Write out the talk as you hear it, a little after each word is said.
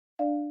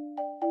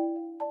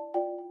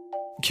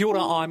Kia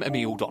ora, I'm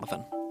Emile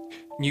Donovan.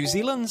 New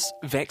Zealand's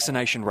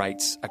vaccination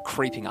rates are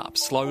creeping up,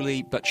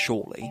 slowly but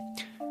surely.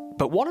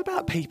 But what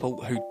about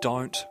people who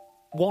don't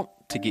want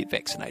to get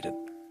vaccinated,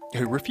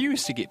 who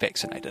refuse to get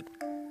vaccinated?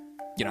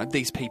 You know,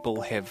 these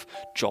people have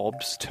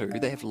jobs too,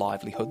 they have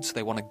livelihoods,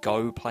 they want to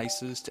go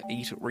places, to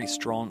eat at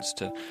restaurants,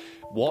 to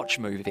watch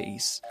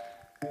movies.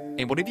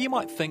 And whatever you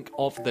might think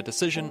of the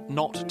decision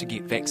not to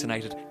get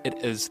vaccinated,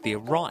 it is their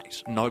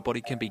right. Nobody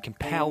can be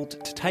compelled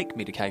to take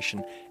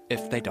medication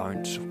if they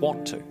don't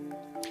want to.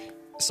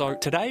 So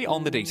today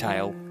on The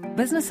Detail,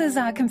 businesses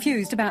are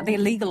confused about their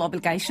legal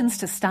obligations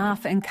to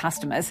staff and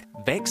customers.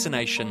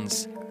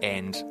 Vaccinations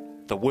and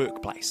the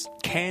workplace.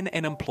 Can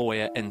an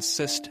employer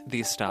insist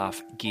their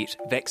staff get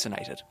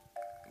vaccinated?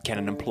 Can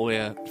an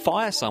employer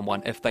fire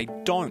someone if they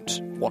don't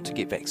want to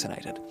get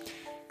vaccinated?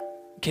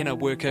 Can a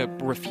worker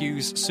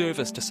refuse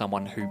service to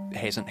someone who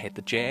hasn't had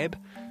the jab?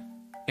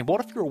 And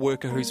what if you're a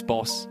worker whose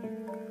boss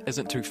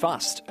isn't too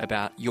fussed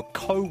about your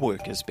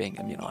co-workers being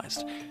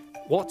immunised?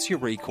 What's your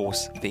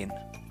recourse then?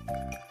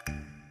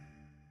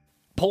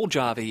 Paul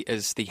Jarvie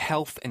is the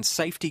Health and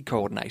Safety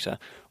Coordinator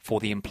for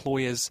the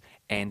Employers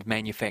and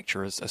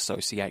Manufacturers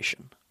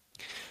Association.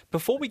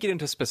 Before we get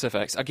into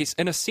specifics, I guess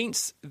in a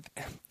sense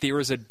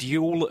there is a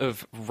duel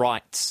of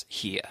rights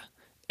here.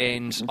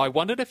 And I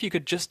wondered if you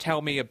could just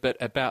tell me a bit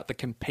about the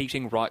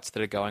competing rights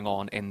that are going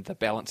on and the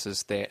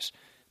balances that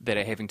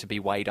are having to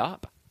be weighed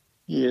up.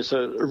 Yeah,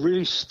 so it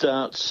really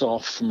starts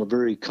off from a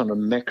very kind of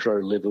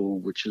macro level,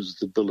 which is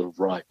the Bill of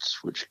Rights,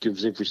 which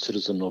gives every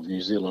citizen of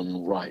New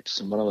Zealand rights.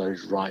 And one of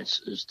those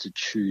rights is to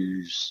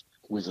choose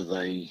whether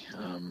they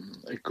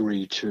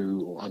agree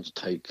to or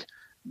undertake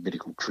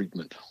medical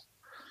treatment.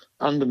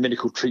 Under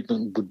medical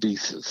treatment would be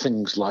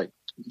things like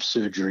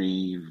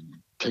surgery,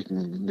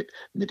 taking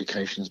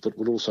medications, but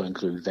would also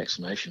include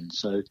vaccination.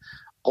 So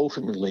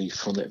ultimately,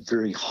 from that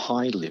very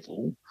high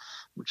level,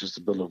 which is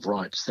the Bill of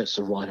Rights, that's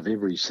the right of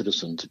every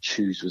citizen to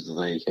choose whether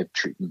they have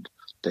treatment,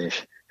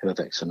 have a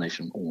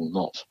vaccination or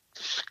not.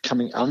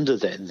 Coming under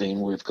that, then,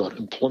 we've got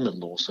employment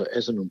law. So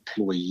as an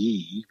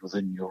employee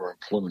within your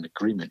employment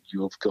agreement,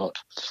 you have got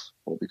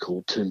what we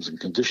call terms and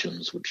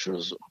conditions, which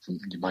is,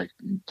 you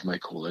may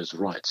call those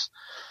rights.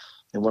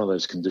 And one of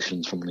those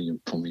conditions from the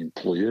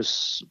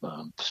employer's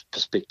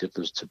perspective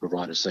is to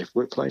provide a safe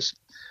workplace.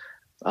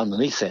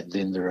 Underneath that,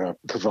 then, there are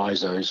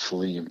provisos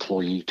for the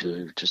employee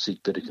to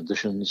seek better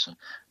conditions,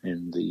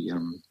 and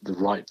the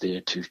right there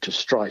to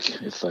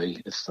strike if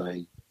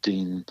they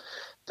deem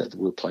that the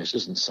workplace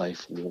isn't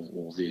safe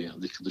or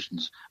the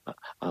conditions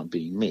aren't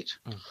being met.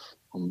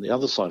 On the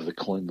other side of the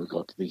coin, we've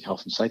got the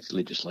health and safety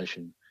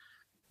legislation.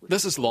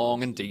 This is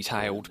long and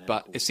detailed,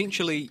 but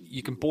essentially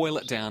you can boil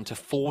it down to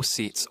 4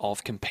 sets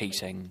of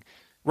competing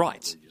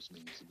rights.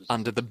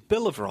 Under the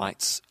Bill of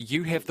Rights,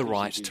 you have the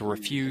right to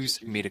refuse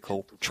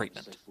medical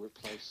treatment.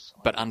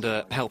 But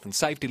under health and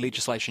safety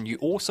legislation, you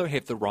also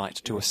have the right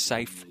to a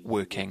safe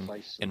working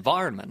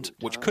environment,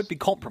 which could be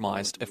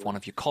compromised if one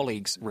of your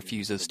colleagues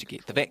refuses to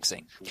get the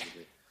vaccine.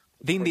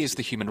 Then there's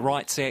the Human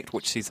Rights Act,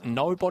 which says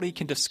nobody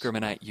can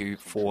discriminate you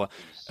for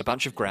a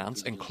bunch of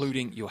grounds,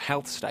 including your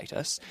health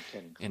status,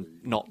 and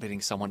not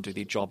letting someone do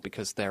their job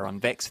because they're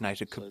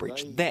unvaccinated could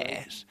breach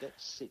that.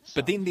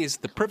 But then there's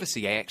the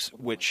Privacy Act,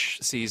 which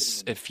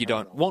says if you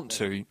don't want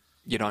to,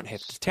 you don't have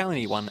to tell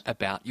anyone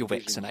about your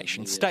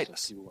vaccination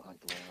status.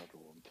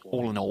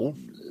 All in all,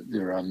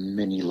 there are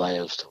many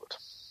layers to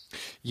it.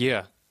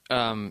 Yeah.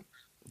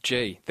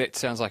 Gee, that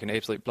sounds like an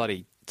absolute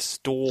bloody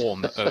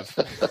storm of...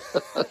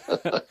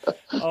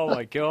 Oh,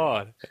 my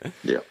God.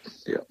 Yeah.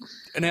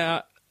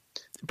 Now,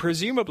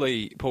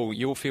 presumably, Paul,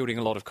 you're fielding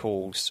a lot of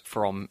calls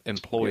from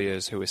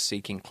employers who are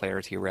seeking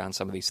clarity around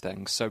some of these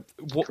things. So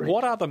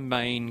what are the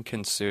main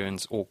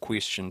concerns or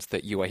questions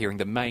that you are hearing,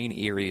 the main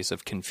areas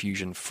of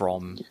confusion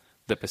from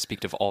the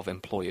perspective of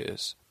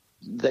employers?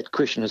 That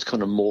question has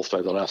kind of morphed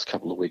over the last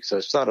couple of weeks. So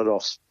it started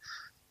off,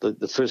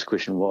 the first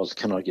question was,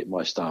 can I get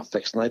my staff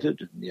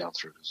vaccinated? And the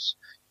answer is,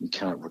 you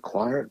can't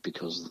require it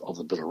because of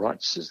the Bill of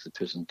Rights, says the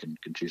person can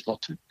choose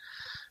not to.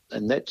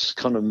 And that's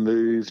kind of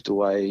moved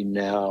away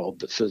now a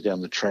bit further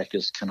down the track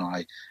is, can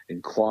I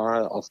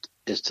inquire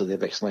as to their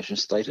vaccination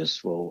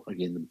status? Well,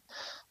 again,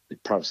 the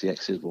Privacy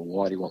Act says, well,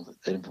 why do you want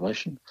that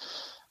information?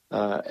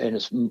 And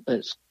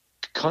it's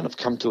kind of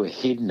come to a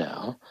head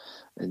now,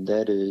 and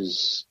that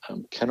is,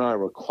 can I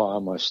require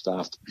my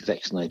staff to be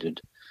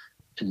vaccinated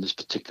in this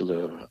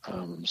particular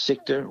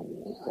sector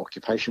or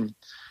occupation?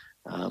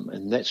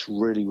 And that's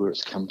really where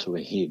it's come to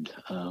a head.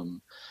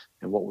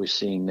 And what we're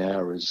seeing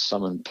now is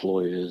some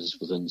employers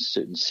within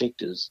certain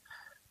sectors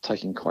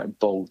taking quite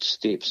bold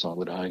steps, I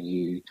would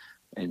argue,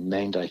 and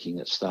mandating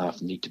that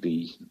staff need to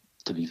be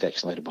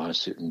vaccinated by a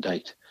certain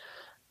date.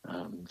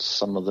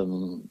 Some of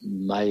them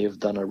may have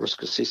done a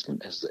risk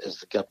assessment, as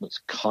the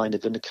government's kind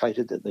of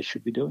indicated that they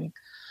should be doing.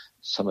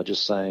 Some are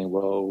just saying,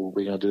 well,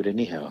 we're going to do it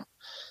anyhow.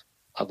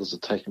 Others are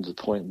taken to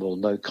the point, well,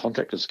 no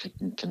contractors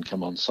can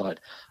come on site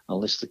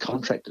unless the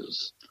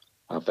contractors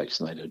are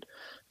vaccinated.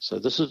 So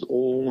this is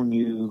all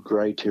new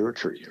grey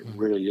territory. It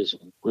really is.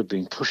 We've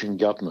been pushing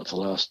government for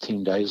the last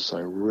 10 days or so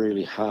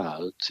really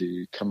hard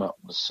to come up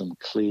with some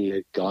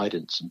clear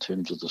guidance in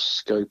terms of the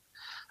scope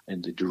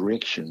and the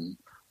direction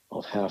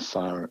of how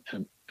far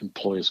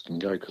employers can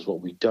go, because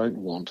what we don't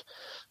want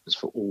is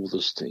for all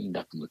this to end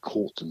up in the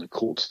courts and the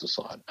courts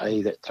decide.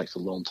 A, that takes a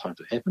long time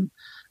to happen,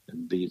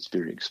 and B, it's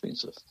very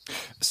expensive.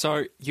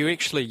 So you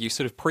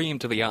sort of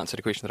preemptively answered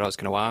a question that I was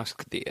going to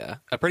ask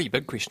there. A pretty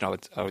big question,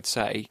 I would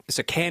say.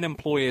 So can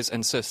employers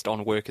insist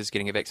on workers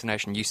getting a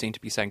vaccination? You seem to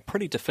be saying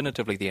pretty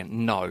definitively there,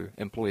 no,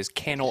 employers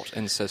cannot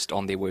insist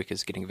on their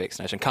workers getting a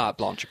vaccination. Carte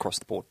blanche across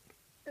the board.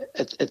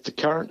 At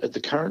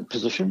the current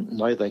position,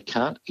 no, they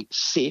can't,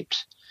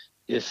 except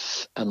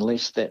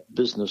unless that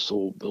business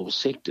or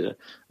sector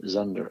is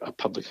under a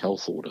public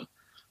health order.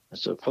 And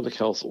so a public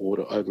health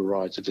order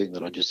overrides everything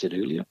that I just said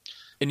earlier.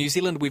 In New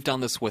Zealand, we've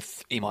done this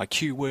with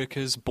MIQ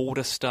workers,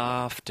 border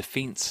staff,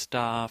 defence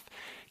staff,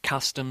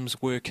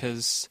 customs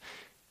workers.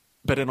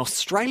 But in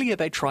Australia,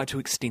 they tried to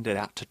extend it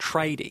out to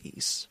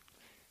tradies.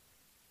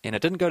 And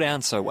it didn't go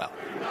down so well.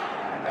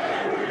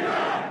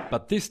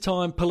 But this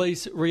time,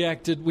 police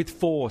reacted with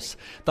force.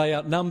 They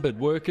outnumbered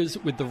workers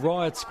with the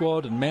riot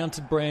squad and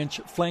mounted branch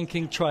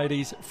flanking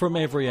tradies from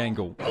every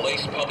angle.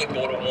 Police public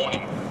order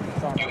warning.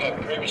 You have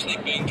previously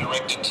been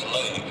directed to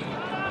leave.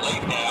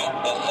 Leave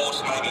now or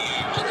force may be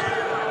used.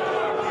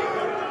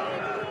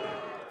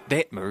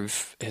 That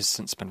move has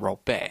since been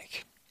rolled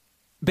back.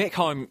 Back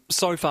home,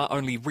 so far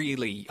only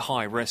really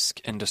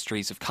high-risk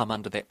industries have come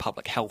under that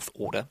public health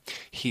order.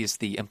 Here's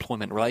the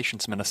Employment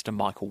Relations Minister,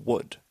 Michael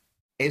Wood.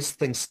 As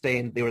things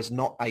stand, there is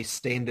not a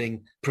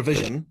standing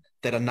provision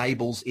that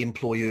enables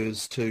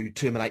employers to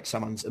terminate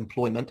someone's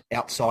employment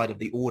outside of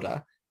the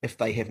order if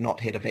they have not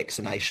had a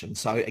vaccination.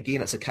 So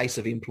again, it's a case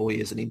of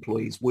employers and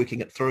employees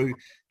working it through,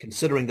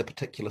 considering the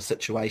particular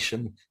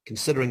situation,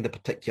 considering the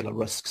particular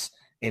risks,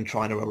 and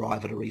trying to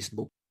arrive at a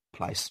reasonable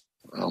place.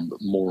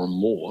 More and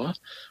more,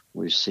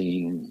 we're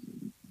seeing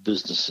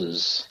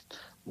businesses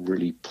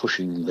really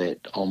pushing that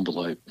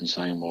envelope and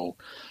saying, well,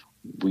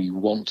 we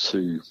want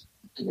to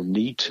or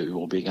need to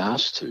or being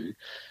asked to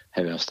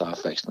have our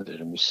staff vaccinated.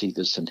 And we see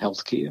this in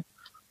healthcare.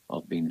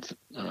 I've been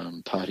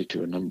party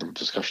to a number of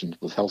discussions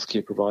with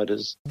healthcare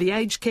providers. The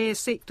aged care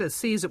sector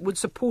says it would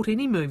support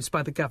any moves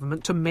by the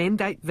government to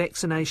mandate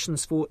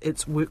vaccinations for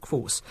its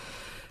workforce.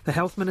 The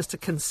Health Minister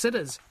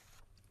considers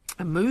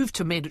a move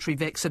to mandatory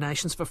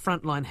vaccinations for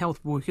frontline health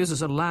workers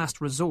as a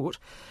last resort.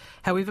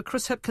 However,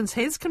 Chris Hipkins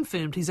has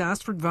confirmed he's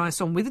asked for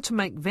advice on whether to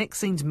make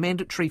vaccines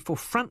mandatory for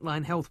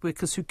frontline health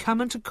workers who come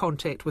into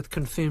contact with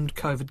confirmed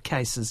COVID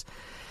cases.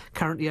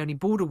 Currently, only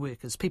border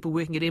workers, people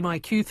working at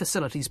MIQ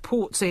facilities,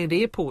 ports and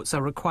airports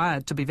are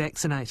required to be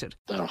vaccinated.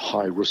 They're a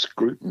high-risk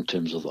group in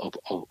terms of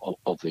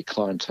their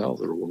clientele.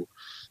 They're all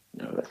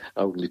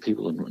elderly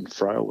people and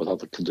frail with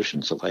other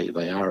conditions, so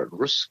they are at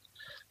risk.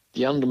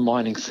 The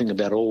undermining thing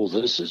about all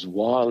this is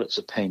while it's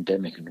a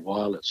pandemic and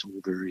while it's all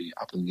very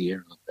up in the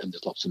air and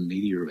there's lots of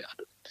media about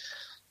it,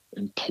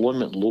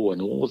 employment law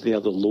and all of the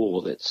other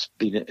law that's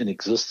been in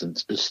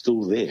existence is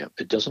still there.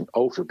 It doesn't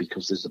alter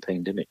because there's a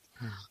pandemic.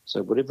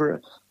 So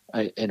whatever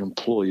an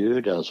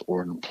employer does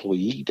or an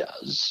employee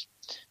does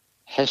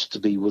has to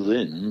be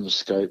within the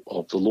scope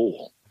of the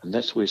law. And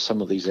that's where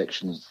some of these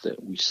actions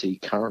that we see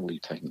currently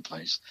taking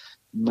place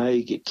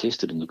may get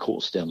tested in the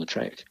courts down the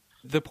track.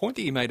 The point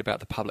that you made about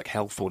the public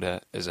health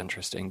order is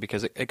interesting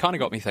because it kind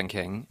of got me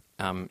thinking,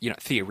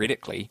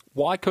 theoretically,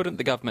 why couldn't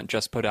the government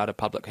just put out a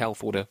public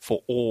health order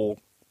for all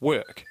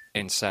work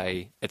and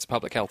say it's a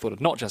public health order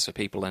not just for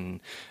people in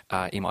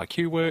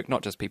MIQ work,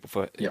 not just people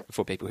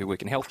for people who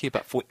work in healthcare,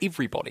 but for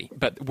everybody?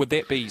 But would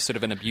that be sort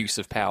of an abuse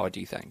of power, do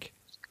you think?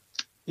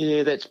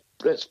 Yeah,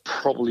 that's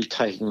probably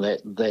taking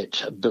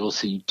that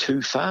ability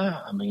too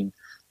far. I mean,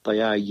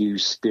 they are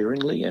used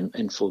sparingly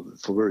and for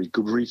very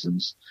good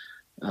reasons.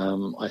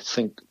 I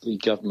think the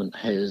government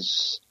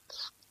has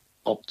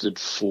opted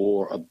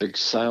for a big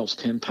sales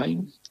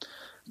campaign,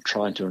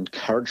 trying to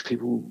encourage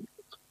people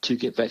to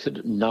get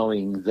vaccinated,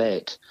 knowing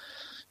that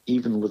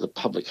even with a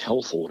public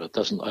health order, it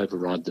doesn't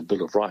override the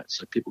Bill of Rights,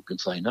 so people can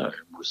say no. And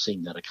we've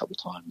seen that a couple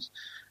of times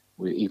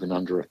where even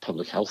under a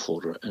public health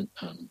order,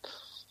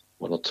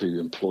 one or two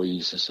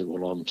employees have said,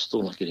 well, I'm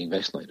still not getting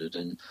vaccinated,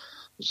 and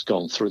it's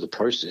gone through the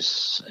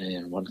process, and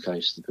in one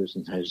case the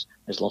person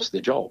has lost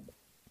their job.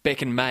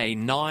 Back in May,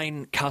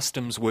 9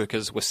 customs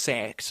workers were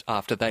sacked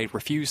after they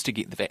refused to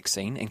get the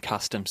vaccine, and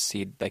customs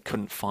said they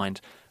couldn't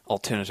find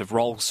alternative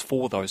roles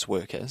for those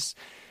workers.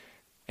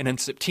 And in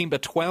September,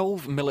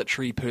 12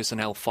 military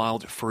personnel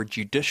filed for a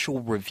judicial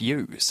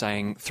review,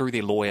 saying through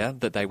their lawyer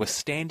that they were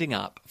standing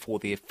up for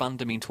their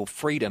fundamental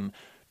freedom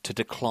to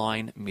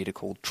decline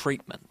medical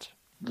treatment.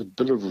 The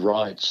Bill of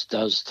Rights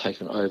does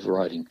take an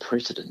overriding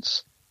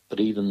precedence, but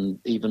even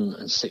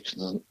in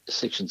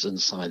sections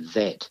inside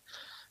that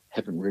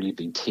haven't really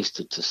been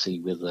tested to see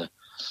whether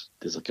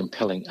there's a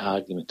compelling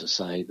argument to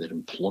say that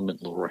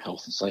employment law or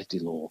health and safety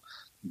law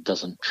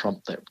doesn't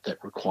trump that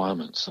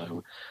requirement.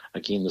 So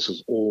again, this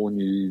is all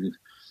new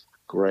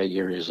grey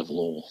areas of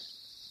law.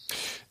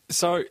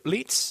 So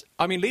let's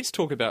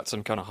talk about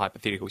some kind of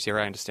hypotheticals here.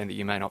 I understand that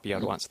you may not be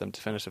able to answer them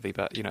definitively,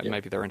 but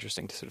maybe they're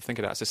interesting to sort of think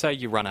about. So say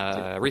you run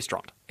a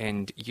restaurant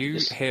and you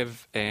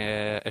have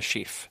a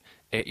chef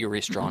at your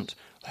restaurant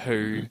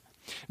who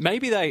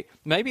maybe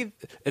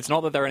it's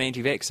not that they're an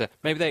anti-vaxxer,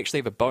 maybe they actually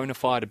have a bona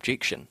fide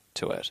objection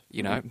to it.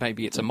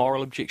 Maybe it's a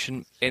moral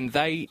objection and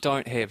they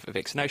don't have a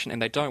vaccination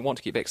and they don't want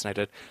to get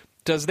vaccinated.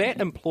 Does that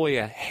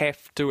employer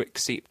have to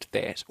accept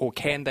that, or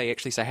can they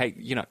actually say, hey,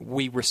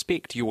 we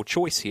respect your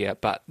choice here,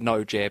 but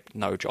no jab,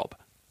 no job?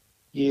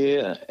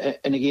 Yeah,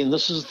 and again,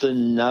 this is the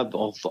nub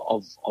of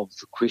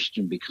the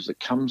question, because it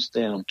comes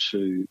down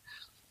to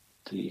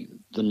the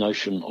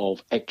notion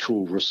of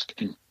actual risk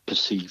and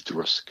perceived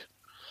risk,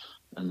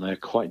 and they're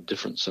quite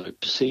different. So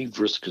perceived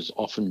risk is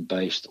often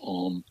based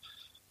on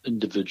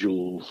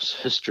individuals'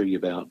 history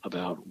about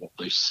what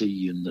they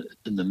see in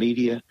the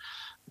media,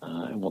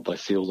 and what they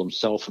feel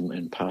themselves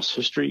and past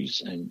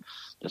histories, and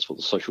that's what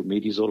the social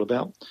media is all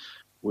about.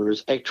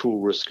 Whereas actual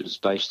risk is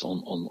based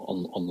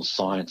on the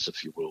science,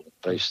 if you will,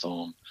 based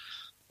on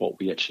what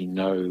we actually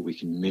know we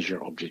can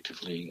measure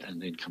objectively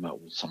and then come up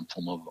with some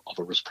form of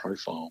a risk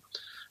profile.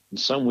 And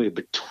somewhere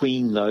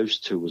between those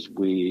two is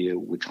where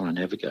we're trying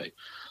to navigate.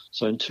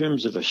 So in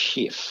terms of a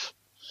chef,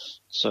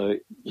 so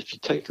if you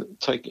take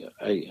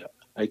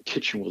a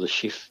kitchen with a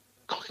chef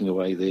cooking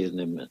away there, and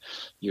then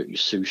your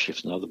sous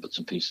chefs and other bits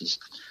and pieces,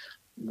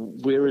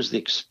 where is the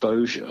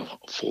exposure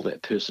for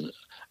that person?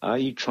 Are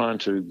you trying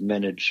to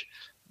manage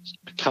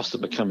the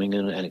customer coming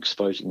in and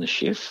exposing the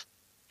chef?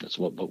 That's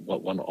what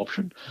one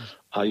option.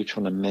 Are you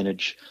trying to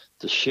manage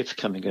the chef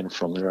coming in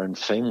from their own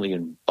family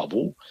and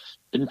bubble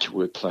into a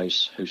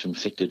workplace who's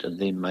infected and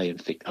then may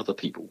infect other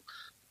people?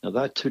 Now,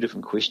 they're two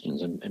different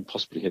questions and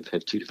possibly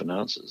have two different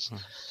answers.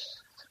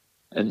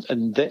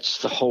 And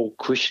that's the whole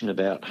question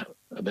about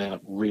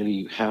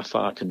really how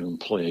far can an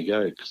employer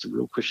go? Because the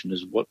real question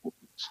is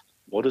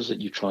what is it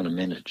you're trying to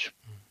manage?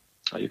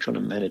 Are you trying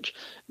to manage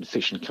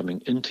infection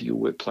coming into your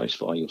workplace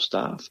via your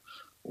staff,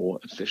 or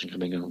infection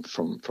coming in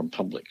from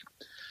public?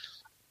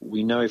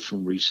 We know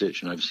from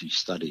research and overseas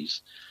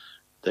studies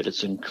that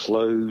it's in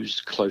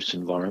close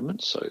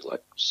environments, so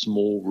like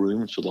small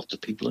rooms with lots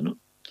of people in it,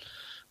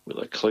 where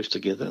they're close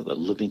together, they're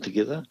living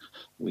together.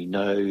 We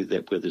know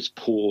that where there's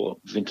poor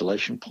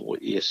ventilation, poor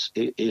air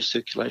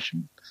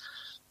circulation,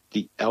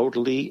 the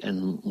elderly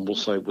and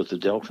also with the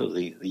Delta,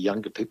 the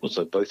younger people,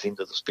 so both ends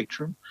of the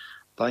spectrum,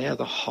 they are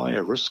the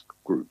higher risk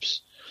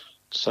groups.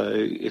 So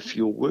if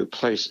your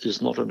workplace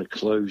is not in a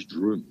closed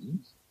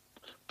room,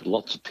 but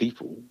lots of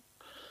people,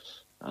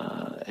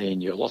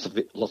 and you have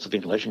lots of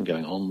ventilation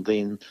going on,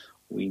 then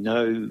we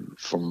know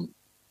from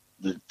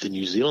the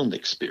New Zealand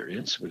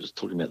experience, we're just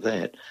talking about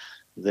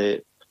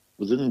that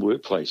within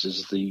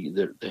workplaces,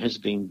 there has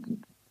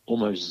been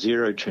almost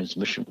zero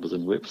transmission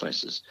within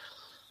workplaces.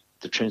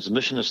 The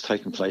transmission has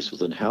taken place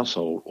within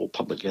household or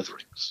public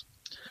gatherings.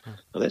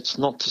 Now, that's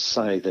not to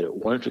say that it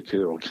won't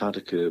occur or can't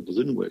occur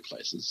within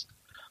workplaces,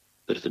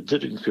 but if it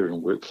did occur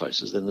in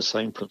workplaces, then the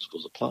same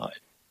principles apply.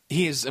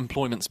 Here's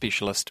employment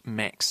specialist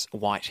Max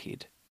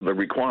Whitehead. The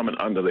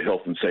requirement under the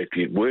Health and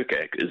Safety at Work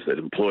Act is that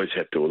employers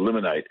have to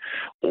eliminate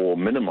or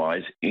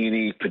minimise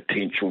any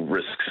potential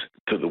risks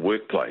to the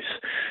workplace.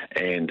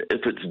 And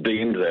if it's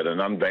deemed that an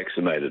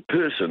unvaccinated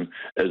person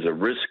is a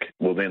risk,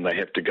 well, then they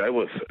have to go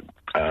with it.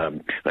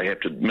 They have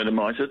to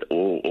minimise it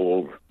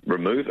or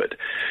remove it.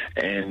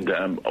 And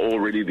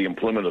already the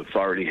Employment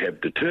Authority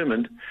have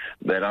determined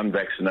that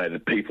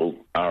unvaccinated people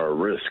are a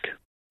risk.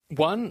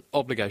 One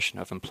obligation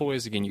of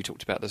employers, again, you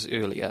talked about this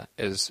earlier,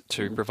 is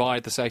to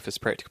provide the safest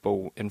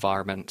practicable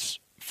environment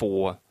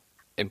for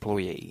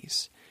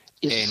employees.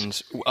 Yes.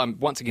 And I'm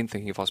once again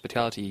thinking of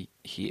hospitality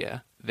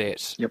here,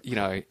 that,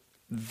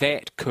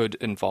 that could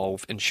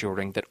involve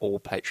ensuring that all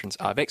patrons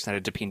are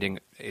vaccinated, depending,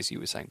 as you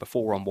were saying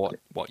before, on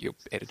what your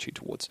attitude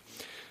towards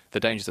the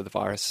dangers of the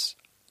virus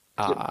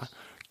are. Yep.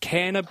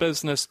 Can a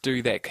business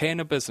do that?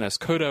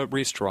 Could a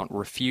restaurant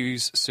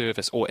refuse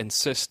service or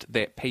insist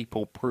that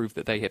people prove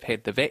that they have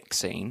had the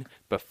vaccine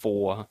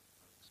before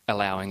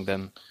allowing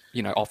them,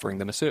 offering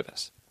them a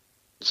service?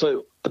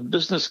 So a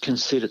business can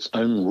set its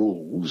own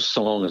rules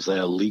so long as they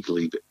are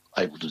legally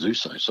able to do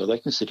so. So they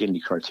can set any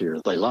criteria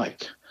they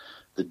like.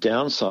 The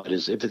downside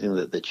is everything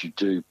that you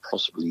do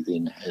possibly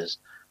then has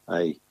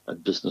a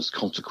business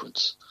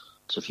consequence.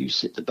 So if you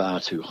set the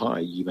bar too high,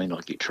 you may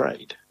not get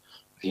trade.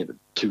 If you have it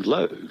too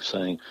low,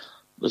 saying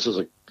this is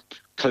a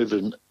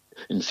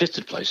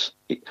COVID-infested place,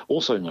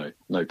 also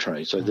no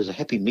trade. So there's a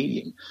happy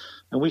medium.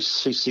 And we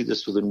see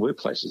this within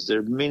workplaces. There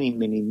are many,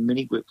 many,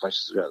 many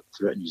workplaces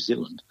throughout New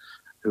Zealand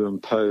who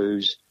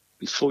impose,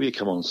 before you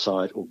come on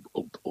site,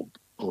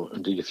 or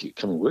indeed if you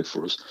come and work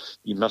for us,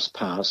 you must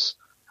pass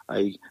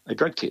a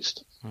drug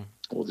test,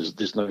 or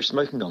there's no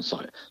smoking on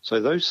site. So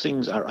those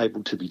things are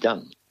able to be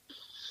done.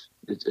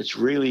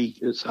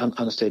 It's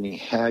understanding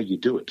how you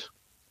do it.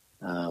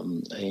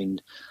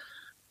 And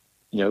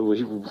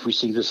we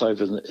see this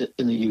over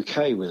in the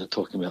UK where they're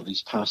talking about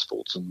these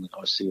passports, and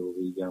I see all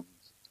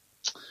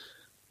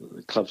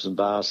the clubs and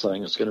bars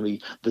saying it's going to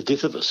be the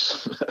death of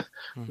us.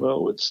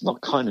 Well, it's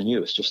not kind of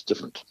new, it's just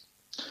different.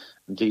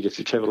 Indeed, if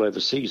you travel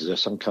overseas, there are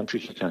some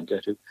countries you can't go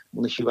to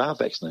unless you are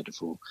vaccinated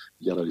for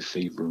yellow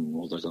fever and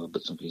all those other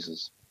bits and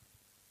pieces.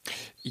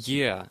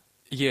 Yeah,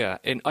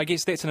 and I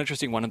guess that's an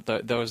interesting one,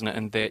 though, isn't it?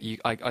 In that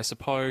I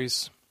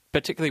suppose,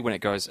 particularly when it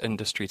goes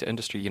industry to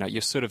industry,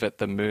 you're sort of at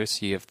the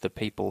mercy of the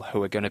people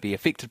who are going to be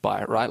affected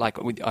by it, right?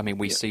 Like,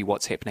 we see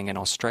what's happening in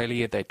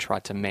Australia. They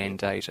tried to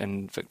mandate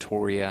in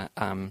Victoria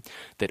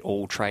that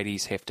all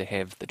tradies have to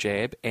have the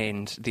jab,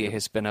 and there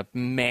has been a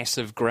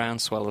massive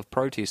groundswell of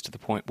protest to the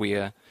point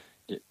where,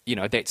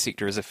 that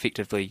sector is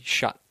effectively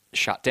shut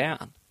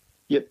down.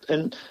 Yep,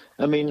 and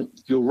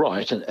you're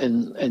right,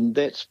 and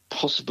that's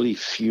possibly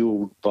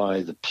fueled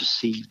by the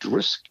perceived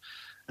risk.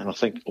 And I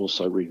think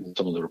also reading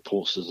some of the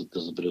reports,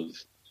 there's a bit of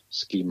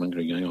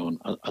scaremongering going on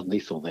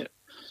underneath all that.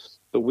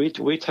 But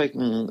we're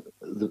taking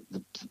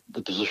the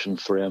position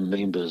for our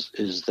members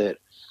is that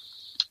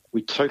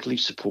we totally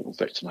support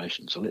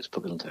vaccination. So let's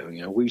put it into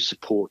that. We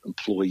support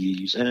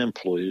employees and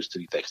employers to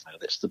be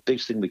vaccinated. That's the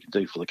best thing we can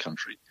do for the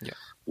country. Yeah.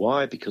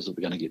 Why? Because we're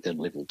going to get down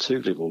to level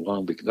 2, level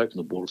 1. We can open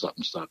the borders up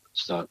and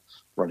start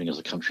running as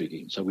a country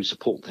again. So we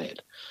support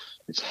that.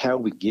 It's how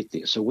we get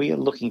there. So we are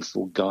looking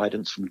for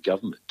guidance from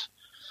government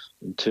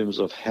in terms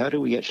of how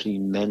do we actually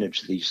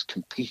manage these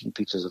competing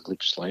pieces of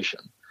legislation,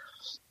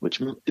 which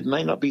it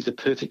may not be the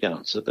perfect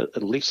answer, but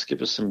at least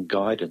give us some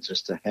guidance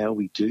as to how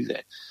we do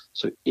that.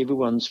 So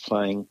everyone's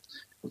playing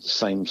with the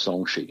same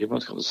song sheet.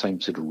 Everyone's got the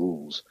same set of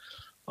rules.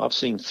 I've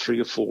seen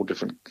 3 or 4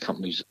 different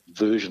companies'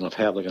 version of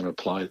how they're going to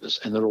apply this,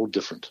 and they're all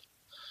different.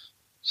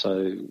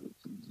 So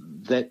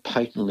that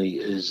patently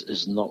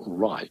is not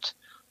right,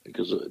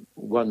 because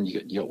one,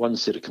 you got one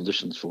set of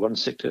conditions for one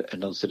sector,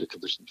 another set of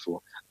conditions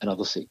for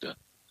another sector.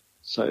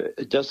 So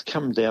it does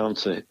come down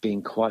to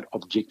being quite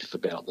objective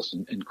about this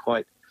and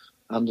quite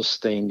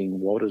understanding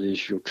what it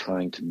is you're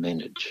trying to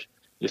manage.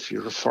 If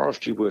you're a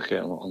forestry worker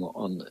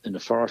in a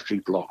forestry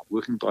block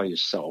working by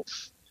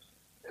yourself,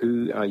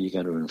 who are you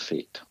going to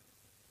infect?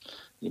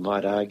 You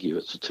might argue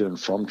it's a to and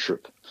from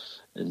trip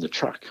in the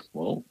truck.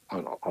 Well,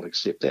 I'd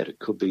accept that. It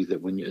could be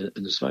that when you're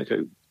in the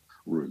smoko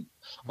room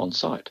on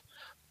site.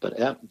 But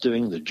out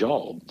doing the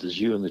job, there's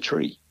you and the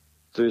tree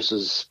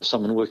versus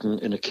someone working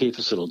in a care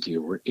facility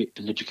or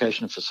an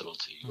education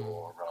facility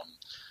or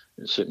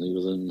certainly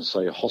within,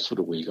 say, a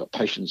hospital where you've got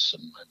patients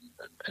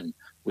and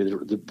where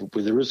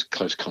there is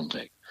close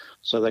contact.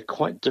 So they're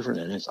quite different,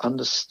 and it's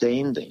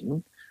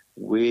understanding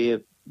where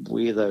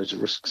those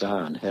risks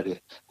are and how do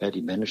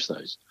you manage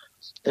those.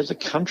 As a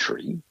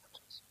country,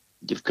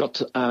 you've got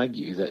to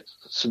argue that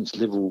since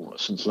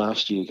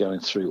last year going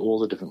through all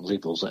the different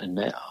levels, and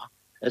now,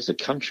 as a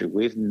country,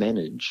 we've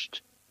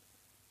managed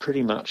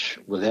pretty much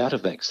without a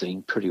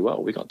vaccine pretty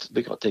well. We got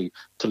to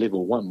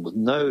level 1 with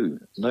no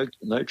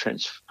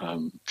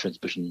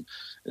transmission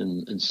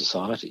in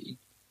society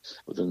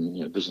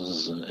within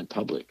businesses and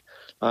public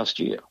last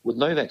year with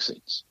no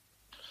vaccines.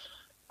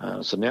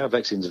 So now a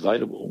vaccine's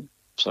available,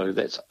 so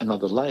that's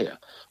another layer.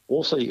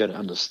 Also, you got to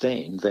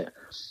understand that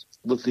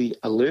with the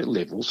alert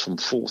levels from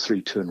 4,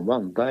 3, 2, and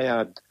 1, they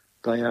are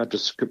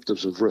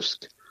descriptives of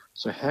risk.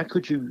 So how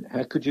could you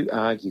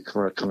argue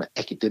from a kind of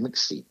academic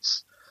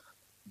sense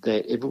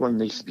that everyone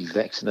needs to be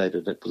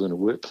vaccinated within a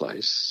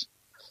workplace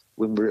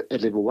when we're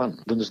at level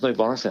 1, when there's no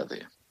virus out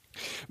there?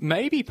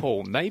 Maybe,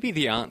 Paul,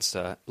 the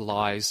answer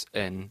lies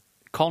in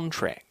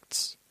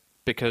contracts.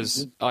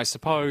 Because I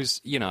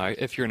suppose,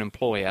 if you're an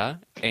employer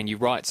and you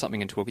write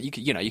something into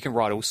you can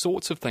write all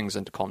sorts of things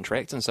into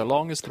contracts, and so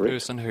long as the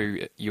person who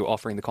you're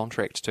offering the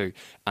contract to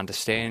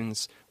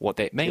understands what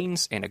that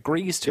means and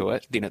agrees to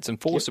it, then it's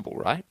enforceable,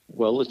 right?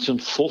 Well, it's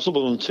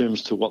enforceable in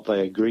terms to what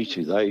they agree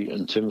to.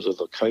 In terms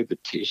of a COVID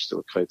test or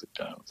a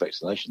COVID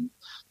vaccination,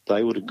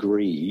 they would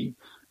agree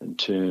in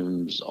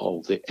terms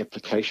of their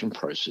application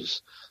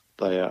process.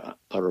 They are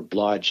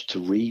obliged to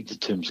read the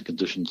terms and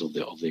conditions of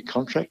their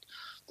contract.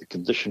 The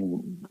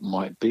condition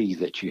might be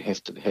that you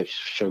have to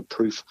show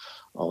proof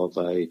of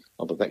a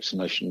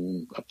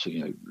vaccination up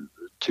to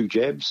 2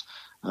 jabs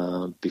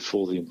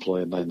before the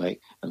employer may make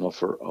an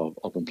offer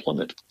of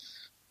employment.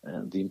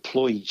 And the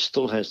employee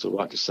still has the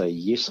right to say,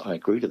 yes, I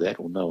agree to that,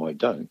 or no, I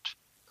don't.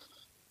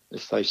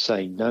 If they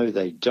say no,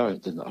 they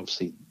don't, then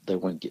obviously they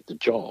won't get the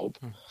job.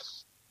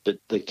 But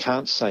they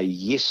can't say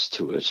yes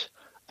to it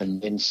and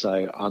then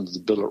say under the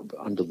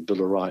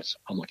Bill of Rights,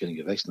 I'm not going to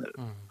get vaccinated.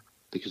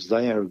 Because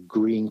they are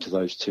agreeing to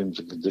those terms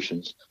and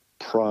conditions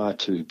prior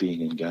to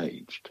being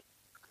engaged.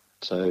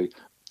 So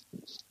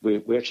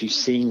we're actually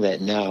seeing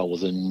that now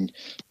with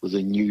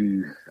the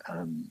new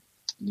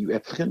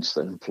applicants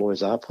that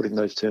employers are putting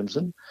those terms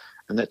in,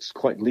 and that's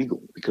quite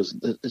legal because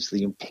it's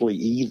the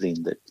employee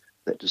then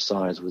that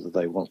decides whether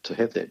they want to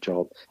have that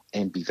job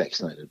and be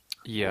vaccinated.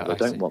 Yeah, or they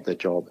don't want that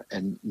job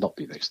and not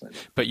be vaccinated.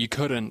 But you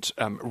couldn't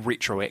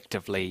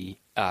retroactively,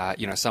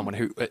 someone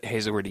who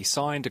has already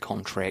signed a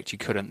contract, you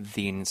couldn't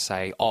then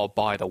say, oh,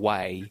 by the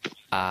way,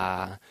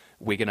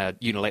 we're going to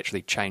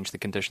unilaterally change the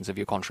conditions of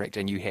your contract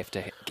and you have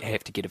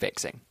to get a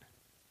vaccine.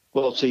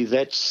 Well, see,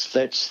 that's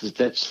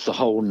the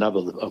whole nub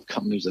of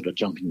companies that are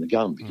jumping the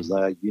gun, because they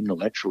are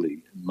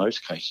unilaterally, in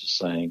most cases,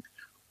 saying,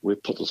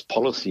 we've put this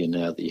policy in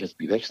now that you have to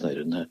be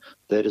vaccinated. Now,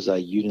 that is a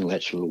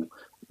unilateral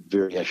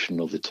variation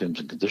of the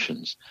terms and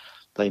conditions.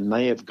 They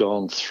may have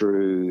gone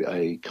through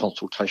a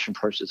consultation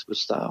process with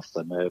staff.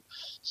 They may have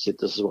said,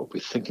 this is what we're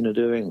thinking of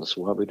doing, this is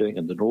why we're doing it,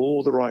 and then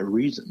all the right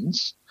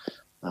reasons.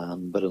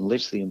 But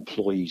unless the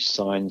employee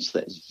signs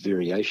that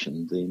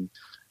variation, then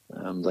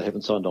they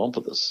haven't signed on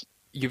for this.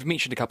 You've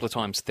mentioned a couple of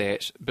times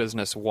that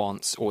business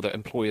wants, or that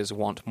employers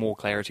want, more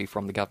clarity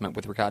from the government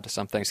with regard to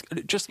some things.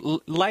 Just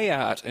lay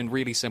out in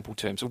really simple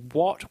terms,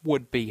 what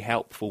would be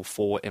helpful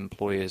for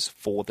employers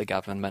for the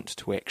government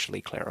to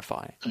actually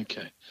clarify?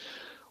 Okay.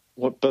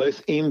 What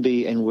both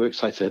MB and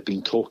WorkSafe have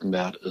been talking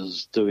about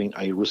is doing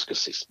a risk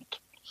assessment.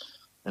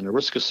 And a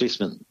risk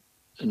assessment,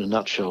 in a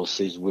nutshell,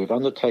 says we've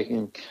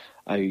undertaken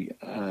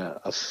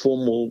a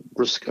formal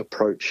risk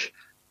approach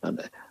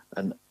and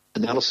an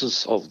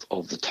analysis of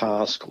the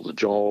task or the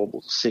job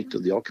or the sector,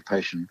 the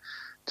occupation,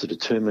 to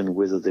determine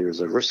whether there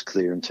is a risk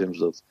there in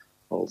terms of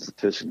the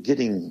person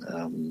getting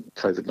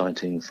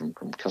COVID-19 from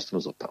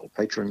customers or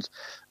patrons,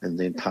 and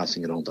then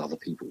passing it on to other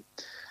people.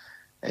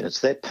 And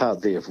it's that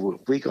part there.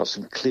 We got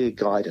some clear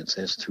guidance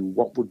as to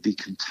what would be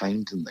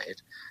contained in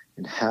that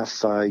and how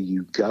far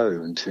you go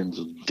in terms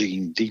of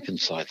digging deep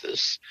inside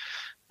this.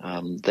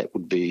 That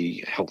would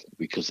be helpful,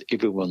 because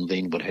everyone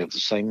then would have the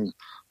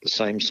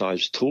same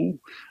size tool,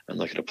 and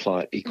they could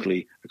apply it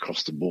equally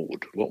across the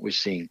board. What we're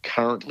seeing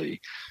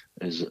currently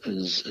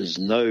is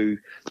no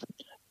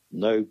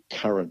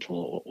current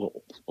or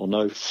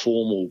no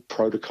formal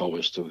protocol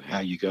as to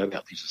how you go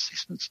about these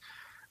assessments,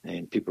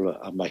 and people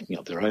are making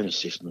up their own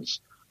assessments,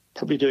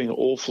 probably doing it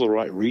all for the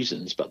right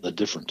reasons, but they're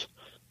different.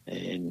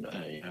 And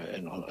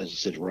as I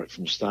said right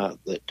from the start,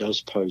 that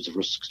does pose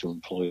risks to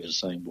employers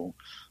saying, well,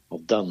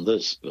 I've done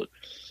this, but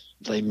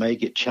they may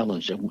get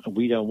challenged, and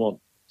we don't want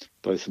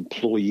both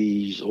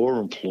employees or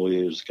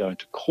employers going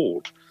to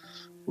court,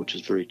 which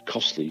is very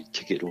costly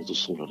to get all this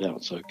sorted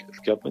out. So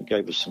if government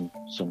gave us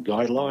some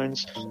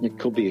guidelines, it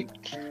could be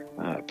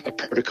a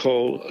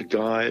protocol, a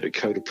guide, a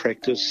code of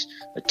practice,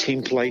 a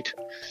template,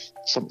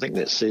 something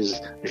that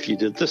says if you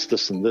did this,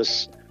 this and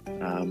this,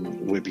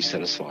 we'd be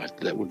satisfied.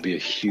 That would be a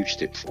huge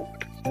step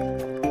forward.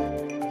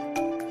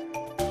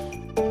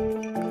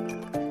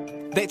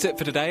 That's it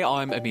for today.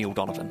 I'm Emile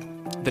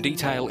Donovan. The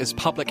Detail is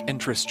public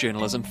interest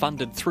journalism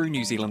funded through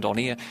New Zealand On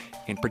Air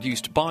and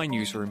produced by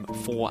Newsroom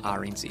for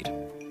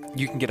RNZ.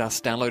 You can get us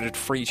downloaded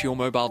free to your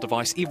mobile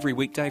device every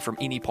weekday from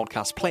any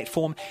podcast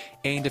platform,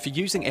 and if you're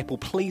using Apple,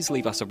 please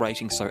leave us a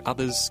rating so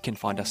others can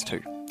find us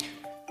too.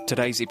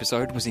 Today's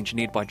episode was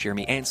engineered by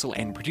Jeremy Ansell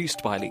and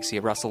produced by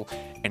Alexia Russell,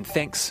 and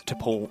thanks to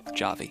Paul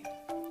Jarvie.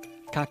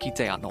 Ka kite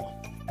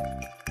anō.